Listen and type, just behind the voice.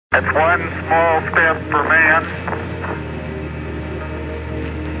It's one small step for man,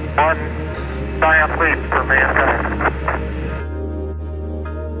 one giant leap for mankind.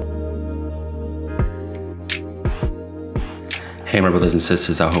 Hey, my brothers and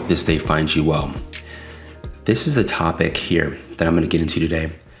sisters, I hope this day finds you well. This is a topic here that I'm going to get into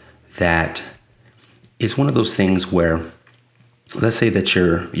today that is one of those things where, let's say that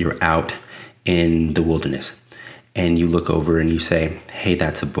you're out in the wilderness and you look over and you say, hey,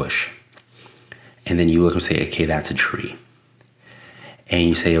 that's a bush. And then you look and say, okay, that's a tree. And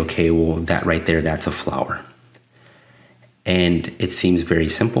you say, okay, well, that right there, that's a flower. And it seems very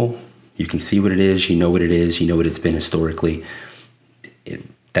simple. You can see what it is, you know what it is, you know what it's been historically.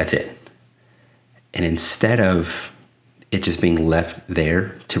 That's it. And instead of it just being left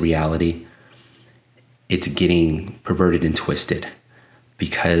there to reality, it's getting perverted and twisted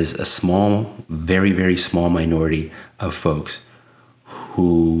because a small, very, very small minority of folks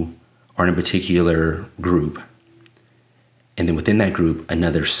who are in a particular group, and then within that group,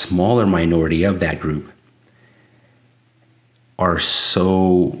 another smaller minority of that group are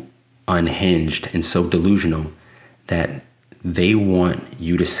so unhinged and so delusional that they want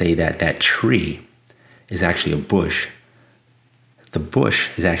you to say that that tree is actually a bush. The bush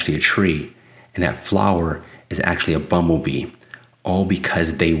is actually a tree, and that flower is actually a bumblebee, all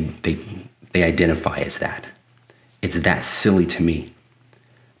because they identify as that. It's that silly to me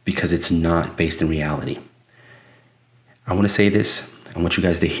because it's not based in reality. I want to say this. I want you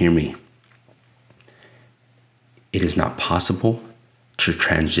guys to hear me. It is not possible to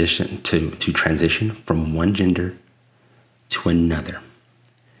transition from one gender to another.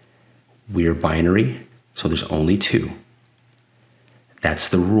 We are binary, so there's only two. That's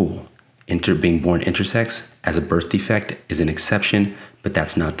the rule. Being born intersex as a birth defect is an exception, but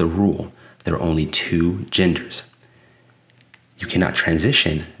that's not the rule. There are only two genders. You cannot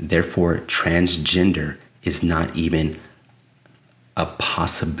transition, therefore transgender is not even a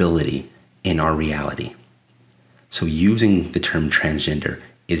possibility in our reality. So using the term transgender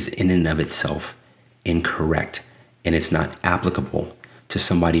is in and of itself incorrect, and it's not applicable to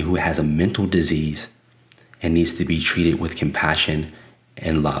somebody who has a mental disease and needs to be treated with compassion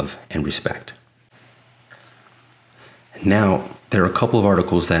and love and respect. Now, there are a couple of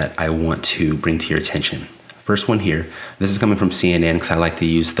articles that I want to bring to your attention. First one here, this is coming from CNN because I like to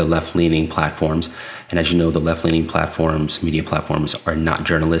use the left-leaning platforms. And as you know, the left-leaning platforms, media platforms, are not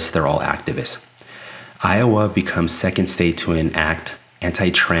journalists, they're all activists. Iowa becomes second state to enact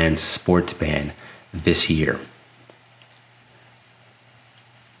anti-trans sports ban this year.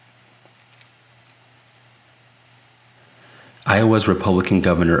 Iowa's Republican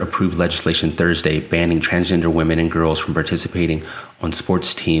governor approved legislation Thursday banning transgender women and girls from participating on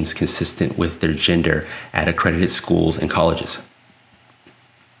sports teams consistent with their gender at accredited schools and colleges.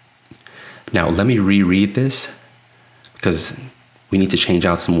 Now, let me reread this because we need to change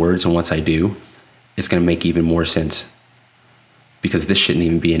out some words, and once I do, it's going to make even more sense because this shouldn't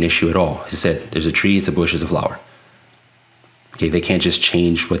even be an issue at all. As I said, there's a tree, it's a bush, it's a flower. Okay, they can't just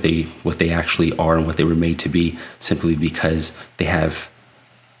change what they actually are and what they were made to be simply because they have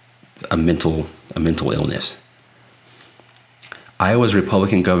a mental illness. Iowa's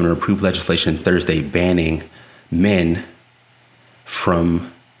Republican governor approved legislation Thursday banning men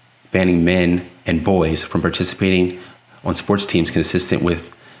and boys from participating on sports teams consistent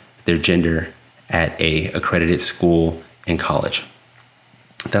with their gender at a accredited school and college.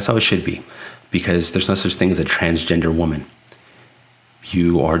 That's how it should be, because there's no such thing as a transgender woman.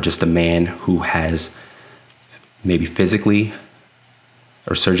 You are just a man who has maybe physically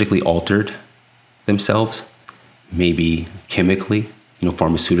or surgically altered themselves, maybe chemically,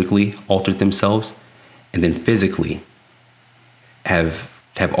 pharmaceutically altered themselves, and then physically have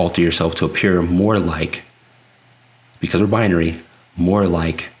altered yourself to appear more like, because we're binary, more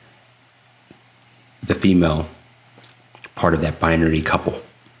like the female part of that binary couple.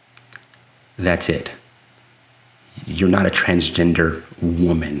 That's it. You're not a transgender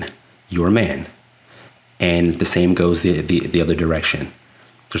woman, you're a man. And the same goes the other direction.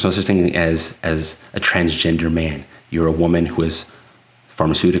 There's no such thing as a transgender man. You're a woman who has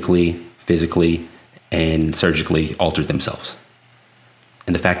pharmaceutically, physically, and surgically altered themselves.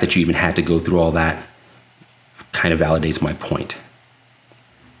 And the fact that you even had to go through all that kind of validates my point.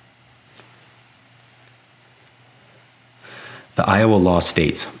 The Iowa law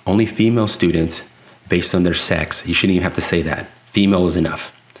states only female students based on their sex, you shouldn't even have to say that, female is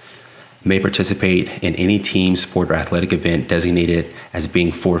enough, may participate in any team, sport, or athletic event designated as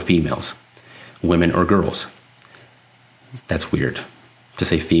being for females, women, or girls. That's weird to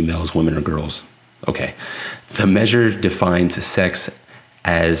say females, women, or girls. Okay. The measure defines sex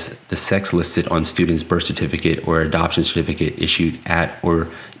as the sex listed on student's birth certificate or adoption certificate issued at or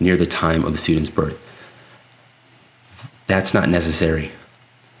near the time of the student's birth. That's not necessary.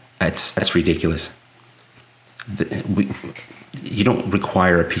 That's ridiculous. You don't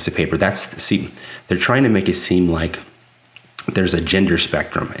require a piece of paper. They're trying to make it seem like there's a gender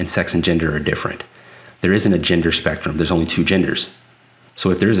spectrum and sex and gender are different. There isn't a gender spectrum. There's only two genders. So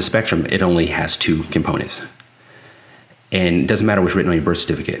if there is a spectrum, it only has two components. And it doesn't matter what's written on your birth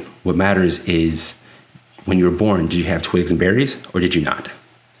certificate. What matters is when you were born, did you have twigs and berries or did you not?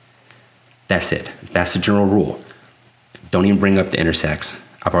 That's it. That's the general rule. Don't even bring up the intersex.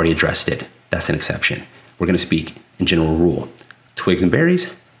 I've already addressed it. That's an exception. We're going to speak in general rule. Twigs and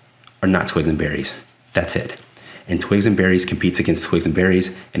berries or not twigs and berries. That's it. And twigs and berries competes against twigs and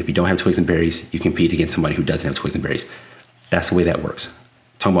berries. And if you don't have twigs and berries, you compete against somebody who doesn't have twigs and berries. That's the way that works.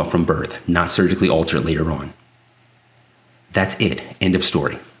 Talking about from birth, not surgically altered later on. That's it. End of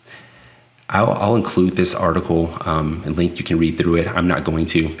story. I'll include this article and link. You can read through it. I'm not going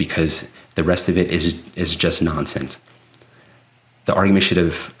to because the rest of it is just nonsense. The argument should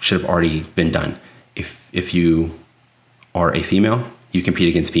have already been done. If you are a female, you compete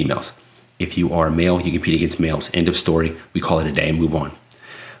against females. If you are a male, you compete against males. End of story. We call it a day and move on.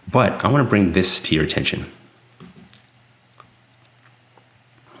 But I want to bring this to your attention.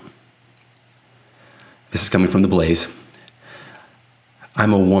 This is coming from The Blaze.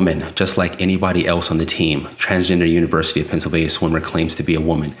 I'm a woman, just like anybody else on the team. Transgender University of Pennsylvania swimmer claims to be a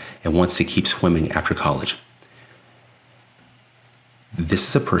woman and wants to keep swimming after college. This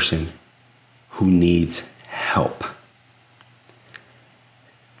is a person who needs help.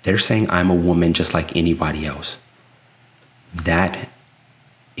 They're saying I'm a woman just like anybody else. That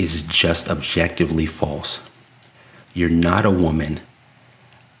is just objectively false. You're not a woman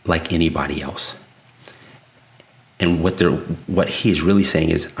like anybody else. And what he is really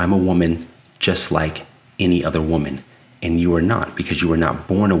saying is, I'm a woman just like any other woman. And you are not, because you were not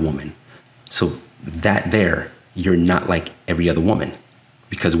born a woman. So you're not like every other woman.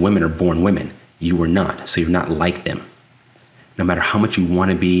 Because women are born women. You were not, so you're not like them. No matter how much you want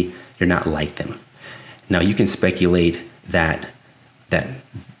to be, you're not like them. Now you can speculate that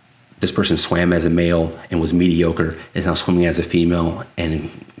this person swam as a male and was mediocre, is now swimming as a female and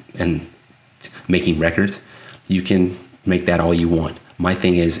making records. You can make that all you want. My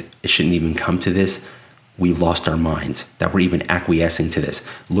thing is, it shouldn't even come to this. We've lost our minds that we're even acquiescing to this.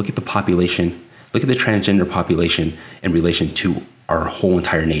 Look at the population, look at the transgender population in relation to our whole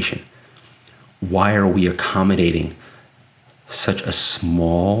entire nation. Why are we accommodating such a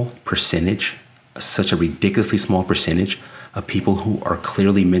small percentage, such a ridiculously small percentage of people who are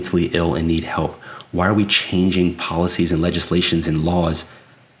clearly mentally ill and need help? Why are we changing policies and legislations and laws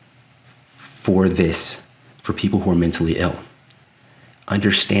for this? For people who are mentally ill.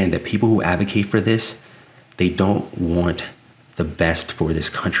 Understand that people who advocate for this, they don't want the best for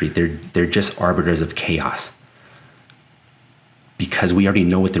this country. They're just arbiters of chaos. Because we already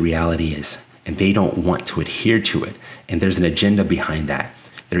know what the reality is, and they don't want to adhere to it. And there's an agenda behind that.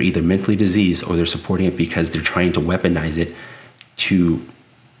 They're either mentally diseased or they're supporting it because they're trying to weaponize it to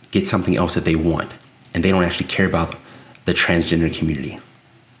get something else that they want. And they don't actually care about the transgender community.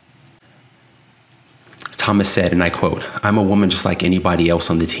 Thomas said, and I quote, "I'm a woman just like anybody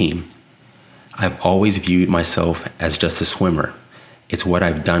else on the team. I've always viewed myself as just a swimmer. It's what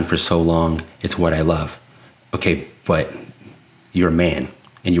I've done for so long. It's what I love." Okay, but you're a man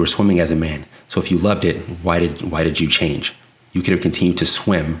and you were swimming as a man. So if you loved it, why did you change? You could have continued to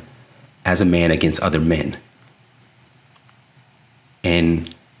swim as a man against other men.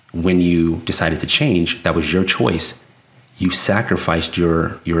 And when you decided to change, that was your choice. You sacrificed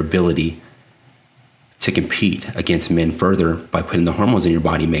your ability to compete against men further by putting the hormones in your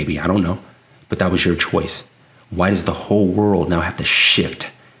body, maybe, I don't know. But that was your choice. Why does the whole world now have to shift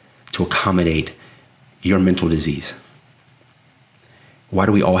to accommodate your mental disease? Why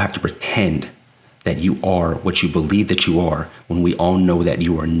do we all have to pretend that you are what you believe that you are when we all know that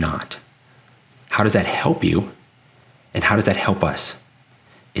you are not? How does that help you? And how does that help us?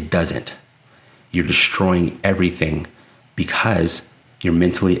 It doesn't. You're destroying everything because you're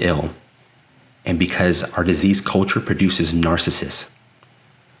mentally ill. And because our disease culture produces narcissists.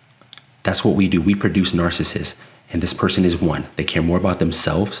 That's what we do. We produce narcissists. And this person is one. They care more about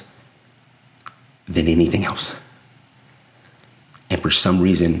themselves than anything else. And for some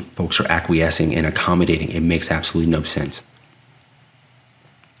reason, folks are acquiescing and accommodating. It makes absolutely no sense.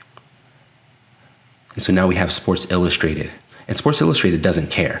 And so now we have Sports Illustrated. And Sports Illustrated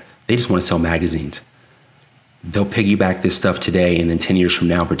doesn't care. They just want to sell magazines. They'll piggyback this stuff today and then 10 years from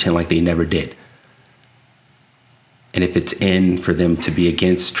now pretend like they never did. And if it's in for them to be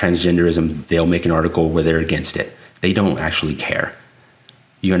against transgenderism, they'll make an article where they're against it. They don't actually care.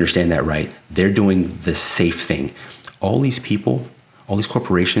 You understand that, right? They're doing the safe thing. All these people, all these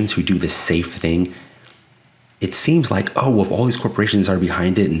corporations who do the safe thing, it seems like, oh, well, if all these corporations are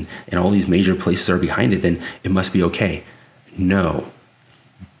behind it and all these major places are behind it, then it must be okay. No,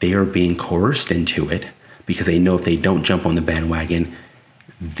 they are being coerced into it because they know if they don't jump on the bandwagon,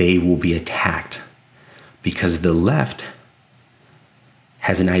 they will be attacked. Because the left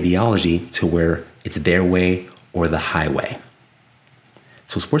has an ideology to where it's their way or the highway.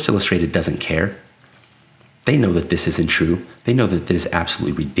 So Sports Illustrated doesn't care. They know that this isn't true. They know that this is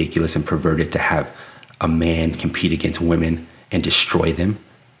absolutely ridiculous and perverted to have a man compete against women and destroy them.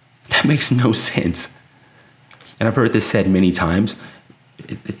 That makes no sense. And I've heard this said many times,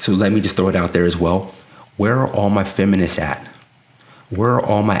 so let me just throw it out there as well. Where are all my feminists at? Where are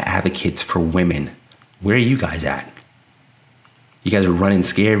all my advocates for women? Where are you guys at? You guys are running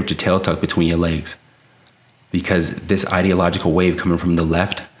scared with your tail tucked between your legs because this ideological wave coming from the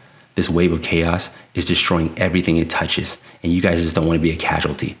left, this wave of chaos, is destroying everything it touches. And you guys just don't want to be a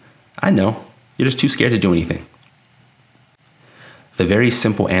casualty. I know. You're just too scared to do anything. The very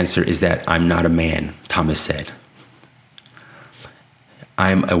simple answer is that I'm not a man, Thomas said.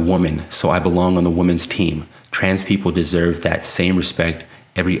 I'm a woman, so I belong on the women's team. Trans people deserve that same respect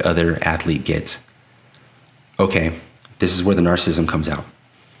every other athlete gets. Okay, this is where the narcissism comes out.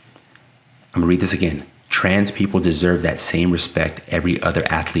 I'm gonna read this again. Trans people deserve that same respect every other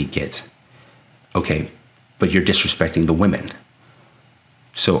athlete gets. Okay, but you're disrespecting the women.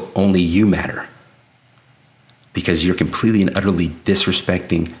 So only you matter. Because you're completely and utterly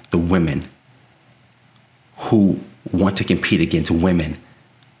disrespecting the women who want to compete against women.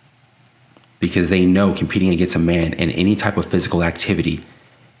 Because they know competing against a man in any type of physical activity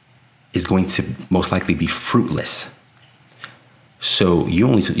is going to most likely be fruitless. So you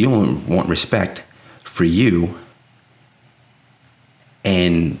only want respect for you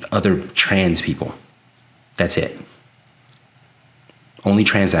and other trans people. That's it. Only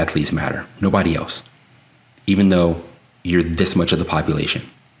trans athletes matter, nobody else. Even though you're this much of the population,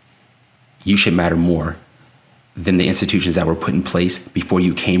 you should matter more than the institutions that were put in place before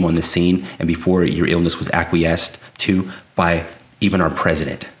you came on the scene and before your illness was acquiesced to by even our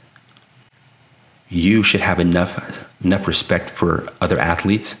president. You should have enough respect for other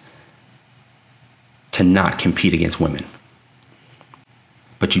athletes to not compete against women.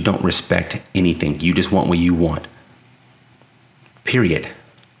 But you don't respect anything. You just want what you want. Period.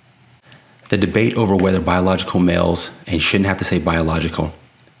 The debate over whether biological males, and you shouldn't have to say biological,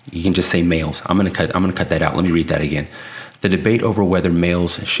 you can just say males. I'm gonna cut that out. Let me read that again. The debate over whether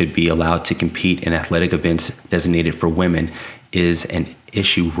males should be allowed to compete in athletic events designated for women is an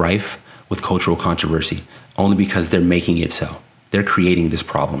issue rife with cultural controversy, only because they're making it so. They're creating this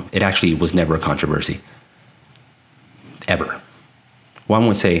problem. It actually was never a controversy. Ever. Well, I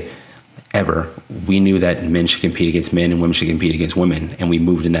won't say ever. We knew that men should compete against men and women should compete against women, and we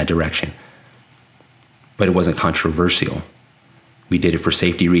moved in that direction. But it wasn't controversial. We did it for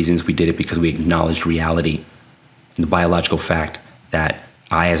safety reasons. We did it because we acknowledged reality and the biological fact that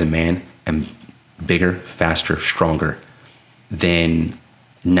I, as a man, am bigger, faster, stronger than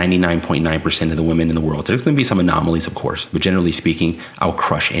 99.9% of the women in the world. There's going to be some anomalies, of course, but generally speaking, I'll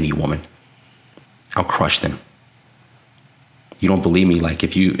crush any woman. I'll crush them. You don't believe me? Like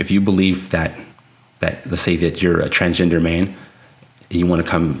if you believe that let's say that you're a transgender man and you want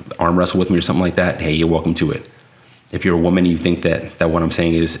to come arm wrestle with me or something like that, hey, you're welcome to it. If you're a woman and you think that what I'm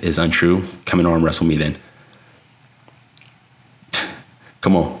saying is untrue, come and arm wrestle me then.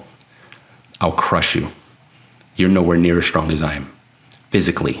 Come on. I'll crush you. You're nowhere near as strong as I am.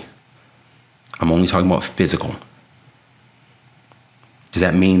 Physically. I'm only talking about physical. Does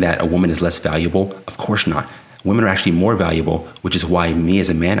that mean that a woman is less valuable? Of course not. Women are actually more valuable, which is why me as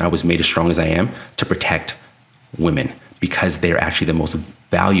a man, I was made as strong as I am to protect women, because they're actually the most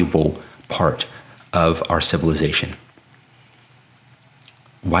valuable part of our civilization.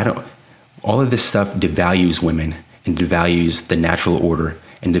 All of this stuff devalues women and devalues the natural order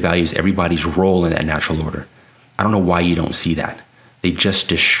and devalues everybody's role in that natural order. I don't know why you don't see that. They're just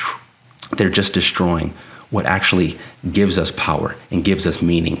destroying what actually gives us power and gives us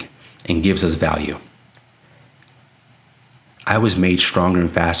meaning and gives us value. I was made stronger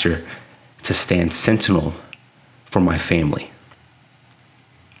and faster to stand sentinel for my family.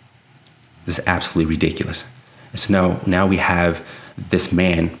 This is absolutely ridiculous. And so now we have this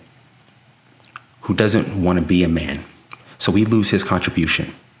man who doesn't want to be a man. So we lose his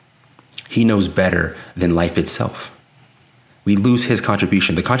contribution. He knows better than life itself. We lose his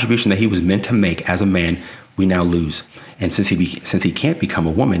contribution. The contribution that he was meant to make as a man, we now lose. And since he can't become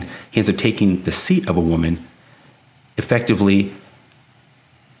a woman, he ends up taking the seat of a woman, effectively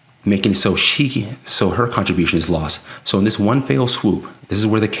making it so her contribution is lost. So in this one fatal swoop, this is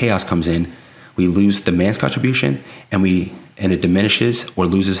where the chaos comes in. We lose the man's contribution, and it diminishes or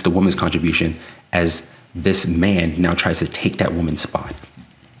loses the woman's contribution as this man now tries to take that woman's spot.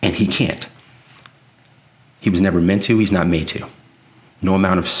 And he can't. He was never meant to, he's not made to. No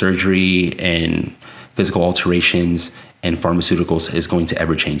amount of surgery and physical alterations and pharmaceuticals is going to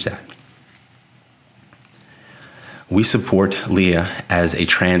ever change that. We support Leah as a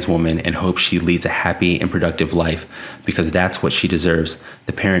trans woman and hope she leads a happy and productive life because that's what she deserves,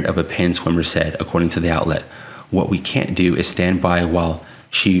 the parent of a Penn swimmer said, according to the outlet. What we can't do is stand by while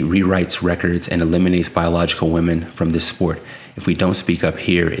she rewrites records and eliminates biological women from this sport. If we don't speak up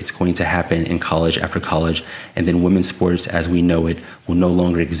here, it's going to happen in college after college, and then women's sports as we know it will no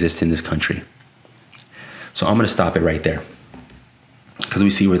longer exist in this country. So I'm going to stop it right there because we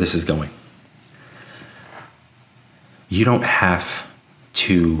see where this is going. You don't have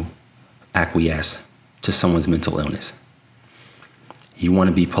to acquiesce to someone's mental illness. You want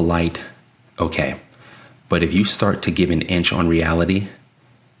to be polite, okay. But if you start to give an inch on reality,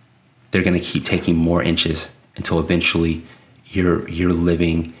 they're going to keep taking more inches until eventually you're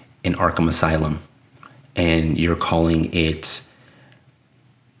living in Arkham Asylum and you're calling it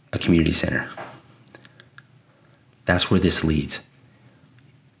a community center. That's where this leads.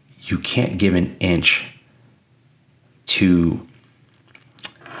 You can't give an inch to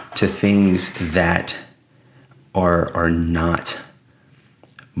things that are not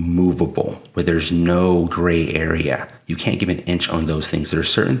movable, where there's no gray area. You can't give an inch on those things. There are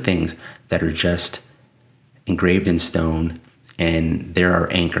certain things that are just engraved in stone, and they're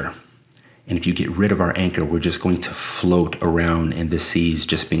our anchor. And if you get rid of our anchor, we're just going to float around in the seas,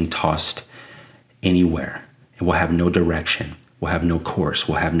 just being tossed anywhere. And we'll have no direction. We'll have no course.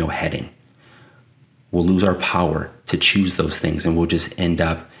 We'll have no heading. We'll lose our power to choose those things, and we'll just end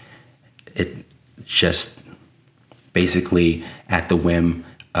up just basically at the whim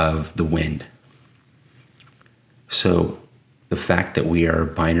of the wind. So the fact that we are a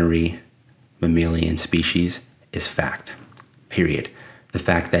binary mammalian species is fact, period. The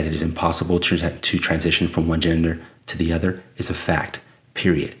fact that it is impossible to transition from one gender to the other is a fact,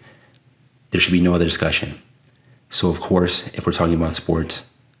 period. There should be no other discussion. So of course, if we're talking about sports,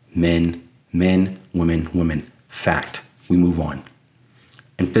 men, women, fact, we move on.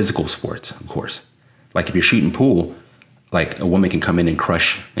 And physical sports, of course. Like if you're shooting pool, like a woman can come in and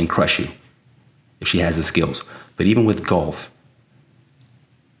crush you if she has the skills. But even with golf,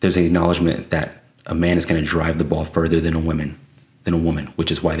 there's an acknowledgement that a man is going to drive the ball further than a woman,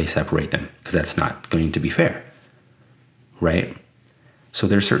 which is why they separate them, because that's not going to be fair, right? So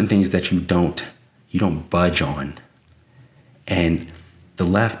there are certain things that you don't budge on. And the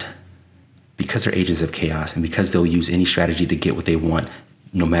left, because they're agents of chaos and because they'll use any strategy to get what they want,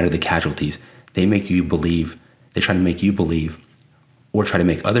 no matter the casualties, they try to make you believe or try to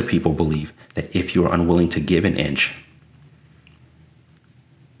make other people believe that if you're unwilling to give an inch,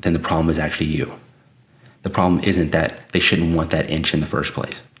 then the problem is actually you. The problem isn't that they shouldn't want that inch in the first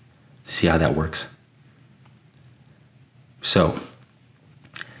place. See how that works? So,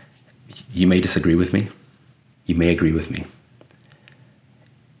 you may disagree with me. You may agree with me.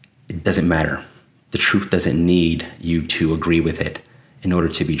 It doesn't matter. The truth doesn't need you to agree with it in order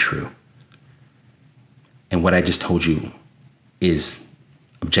to be true. And what I just told you is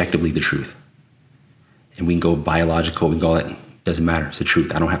objectively the truth. And we can go biological, we can go, it doesn't matter, it's the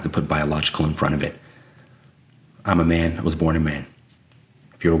truth. I don't have to put biological in front of it. I'm a man, I was born a man.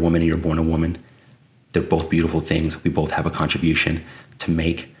 If you're a woman and you're born a woman, they're both beautiful things. We both have a contribution to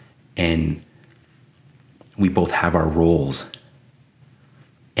make, and we both have our roles.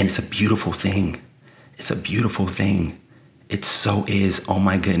 And it's a beautiful thing. It's a beautiful thing. It so is, oh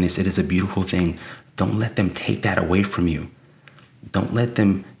my goodness, it is a beautiful thing. Don't let them take that away from you. Don't let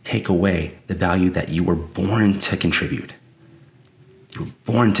them take away the value that you were born to contribute. You were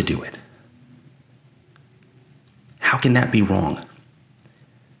born to do it. How can that be wrong?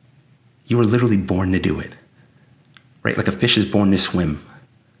 You were literally born to do it, right? Like a fish is born to swim.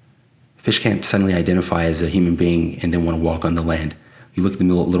 A fish can't suddenly identify as a human being and then want to walk on the land. You look at the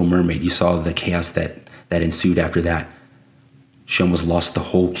Little Mermaid, you saw the chaos that ensued after that. She almost lost the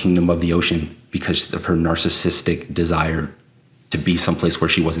whole kingdom of the ocean because of her narcissistic desire to be someplace where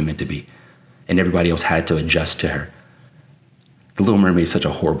she wasn't meant to be. And everybody else had to adjust to her. The Little Mermaid is such a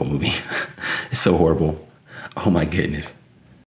horrible movie. It's so horrible. Oh my goodness.